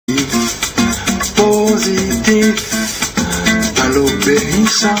positif à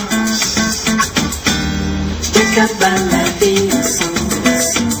l'obéissance. Dieu cabane la vie ensemble.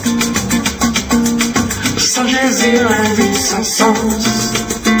 Sans Jésus, la vie sans sens.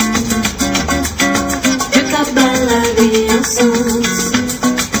 Dieu cabane la vie ensemble.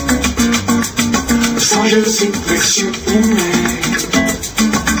 Sans Jésus, précieux pour moi.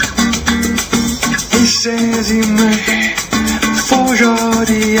 Il saisit moi, faut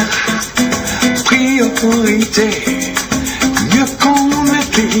aujourd'hui priorité, mieux qu'on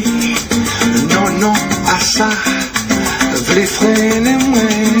m'écrit. Non, non, à ça, v'lez freiner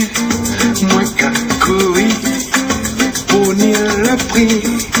moi qu'à courir, pour ni le prix,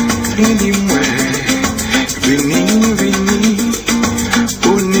 ni moi, vini,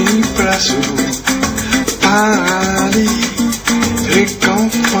 pour ni place, paradis,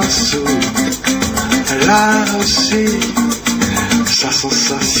 récompense, là aussi, ça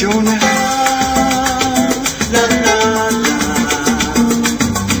sensationnel.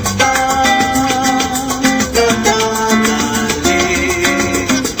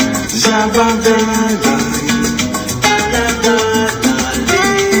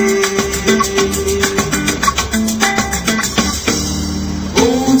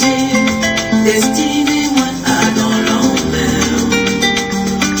 Mon Dieu, destinez-moi à dans l'enfer.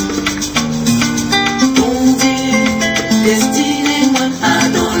 Mon Dieu, destinez-moi à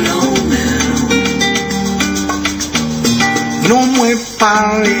dans l'enfer. Non, moi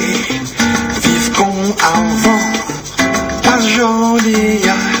parler, vivre comme avant, pas aujourd'hui.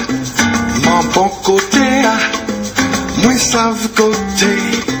 Mon bon côté, moi savent côté,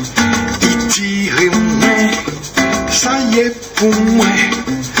 il tire moi, ça y est pour moi,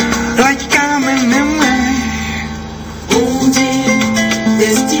 like I'm in Mon Dieu,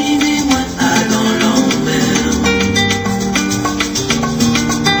 destinez-moi à dans l'enfer.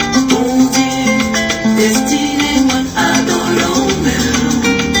 Mon Dieu, destinez-moi à dans l'enfer.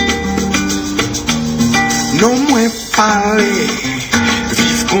 non, moi parler,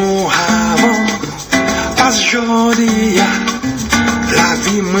 vivre comme avant, pas aujourd'hui, la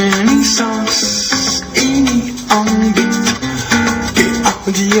vie moins licence, ni en but, et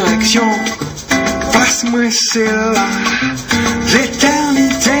en direction, passe-moi celle-là,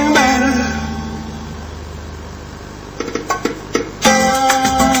 l'éternité belle.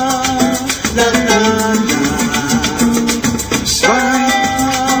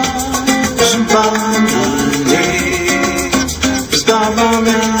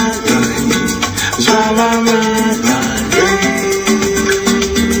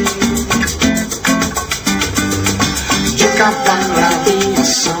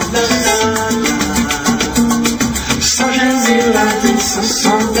 Sans Jésus, la vie sans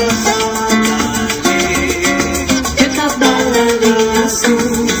sens. Dieu cabane la vie ensemble.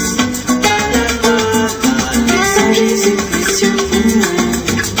 Sans Jésus, précieux pour moi.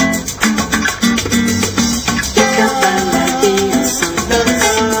 Dieu cabane la vie ensemble.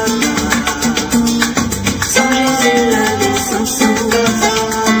 Sans Jésus, la vie sans sens.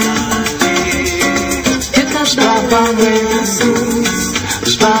 Dieu cabane la vie ensemble.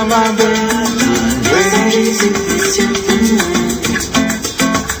 Sans Jésus, précieux pour moi.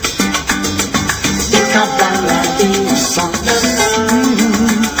 Dieu cabane la vie ensemble.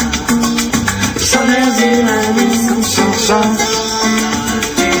 Sans Jésus, la vie sans sens.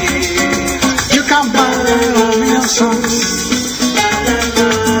 Dieu cabane la vie sans sens.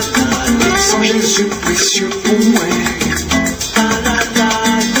 Sans Jésus, précieux pour moi.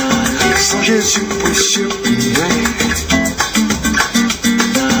 Sans Jésus, précieux pour moi.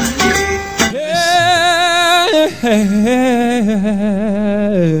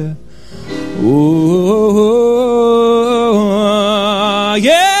 Oh,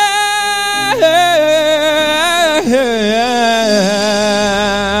 yeah.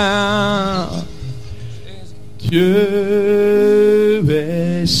 Dieu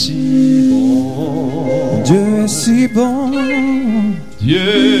est si bon. Dieu est si bon.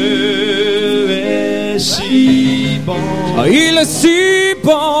 Dieu est si bon. Oh, il est si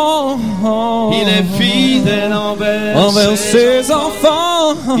bon. Il est fidèle envers ses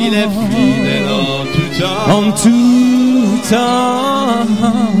enfants. Il est fidèle en tout temps. En tout temps.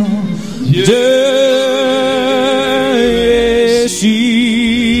 Dieu est si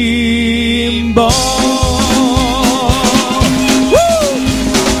bon.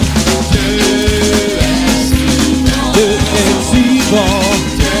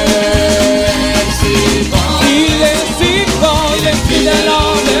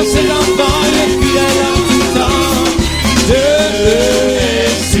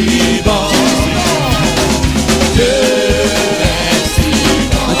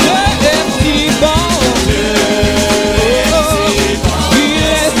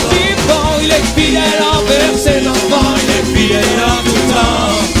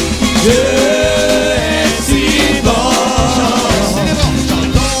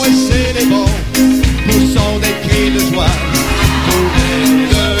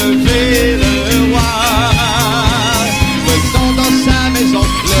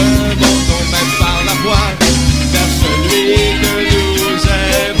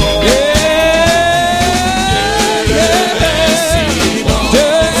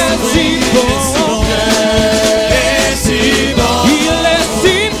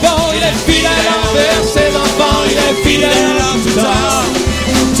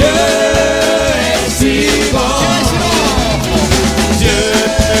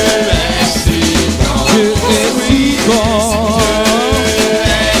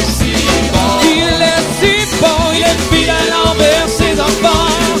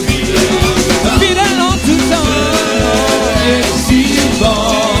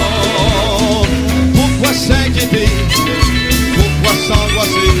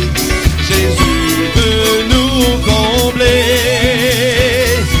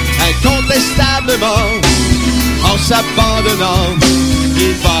 s'abandonnant,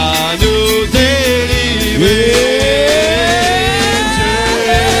 il va nous délivrer. Dieu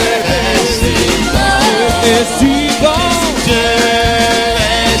est si bon. Dieu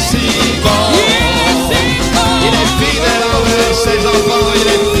est si bon. Il est fidèle envers ses enfants, il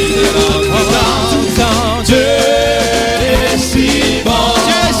est fidèle en tout temps. Dieu est si bon.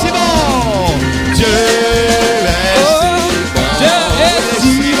 Dieu est si bon. Dieu est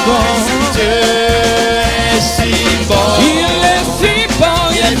si bon. Dieu est si bon. Il est si bon.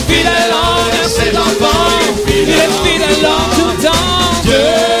 Il est fidèle envers ses enfants, il est fidèle en tout temps. Dieu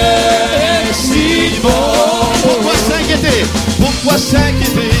est si bon. Pourquoi s'inquiéter? Pourquoi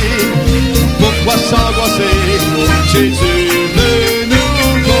s'inquiéter? Pourquoi s'angoisser? Jésus veut nous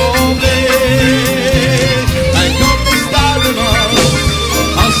combler incontestablement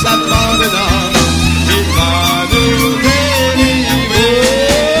en s'abandonnant. Il va nous délivrer.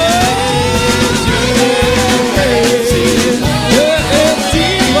 Dieu est si bon. Dieu est si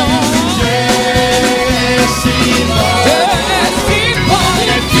bon. Dieu est si bon. Dieu est si bon. Il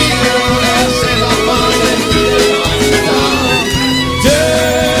est fidèle envers ses enfants, il est fidèle en tout temps. Dieu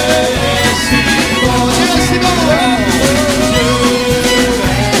est si bon.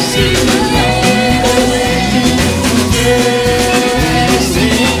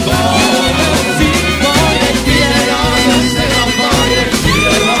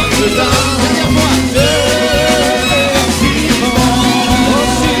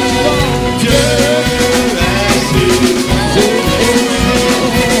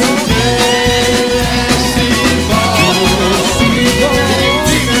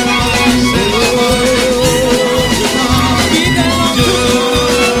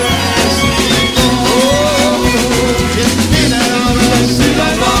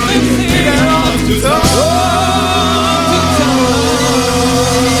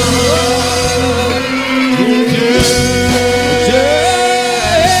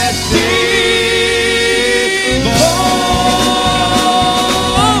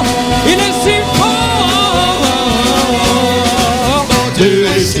 Dieu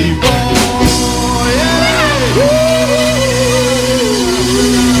est si bon.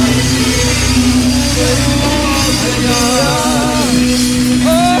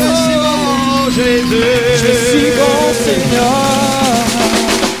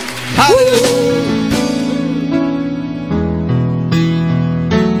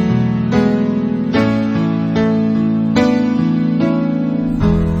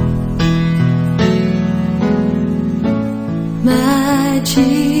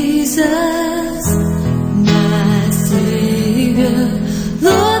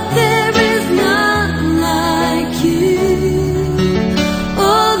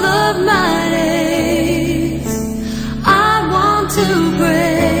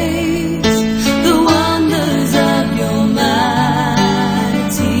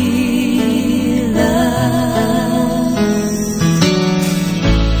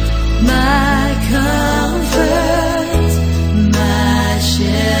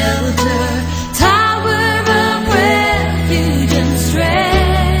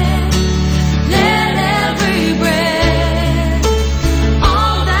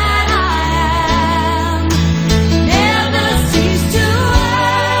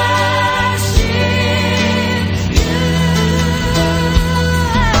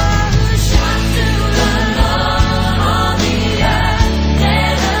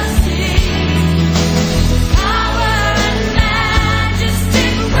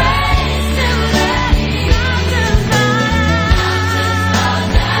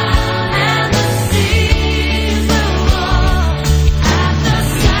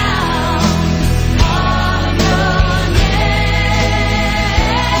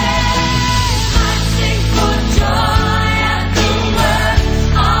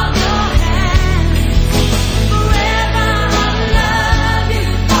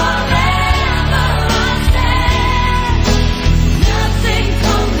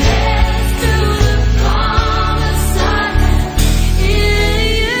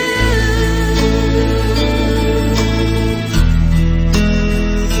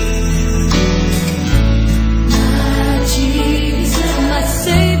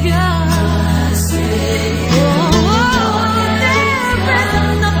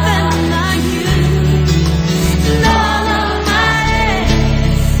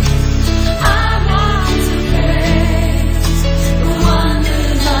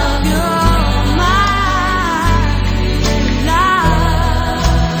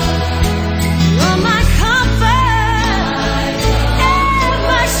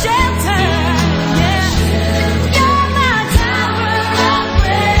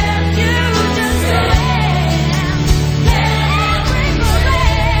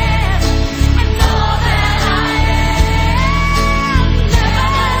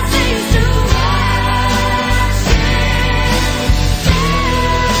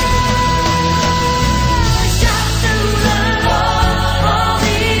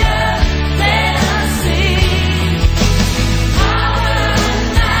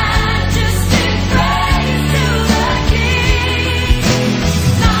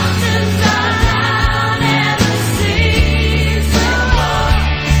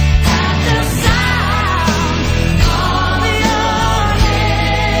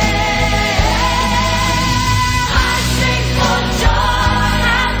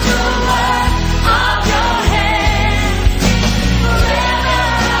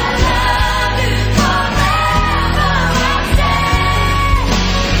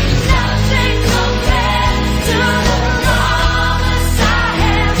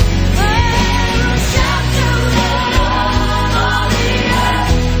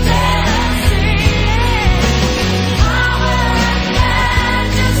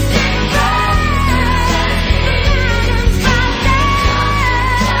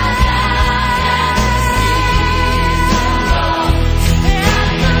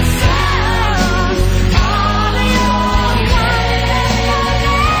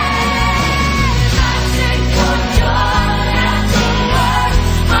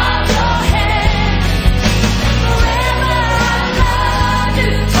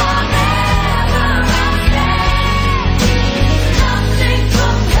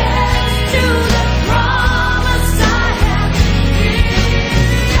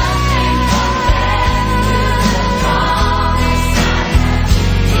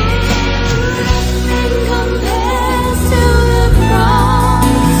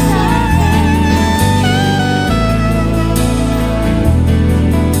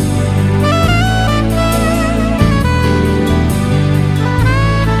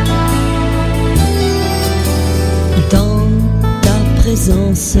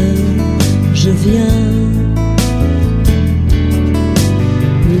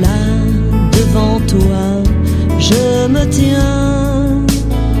 tiens.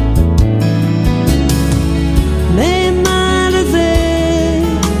 Mes mains levées,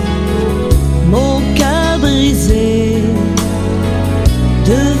 mon cœur brisé,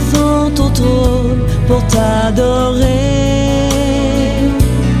 devant ton trône pour t'adorer.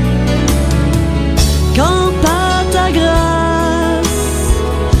 Quand par ta grâce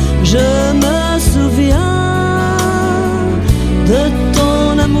je me souviens de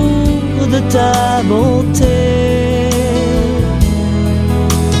ton amour, de ta bonté,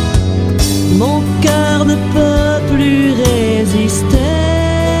 mon cœur ne peut plus résister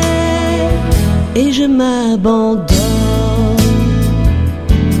et je m'abandonne.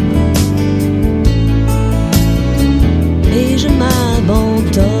 Et je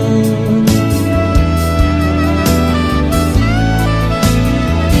m'abandonne.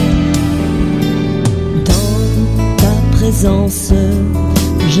 Dans ta présence,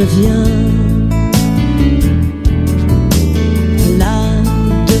 je viens. Là,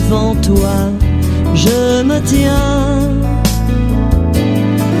 devant toi, je me tiens.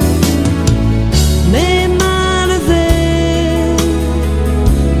 Mes mains levées,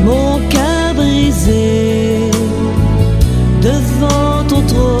 mon cœur brisé, devant ton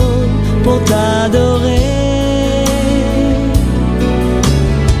trône pour t'adorer.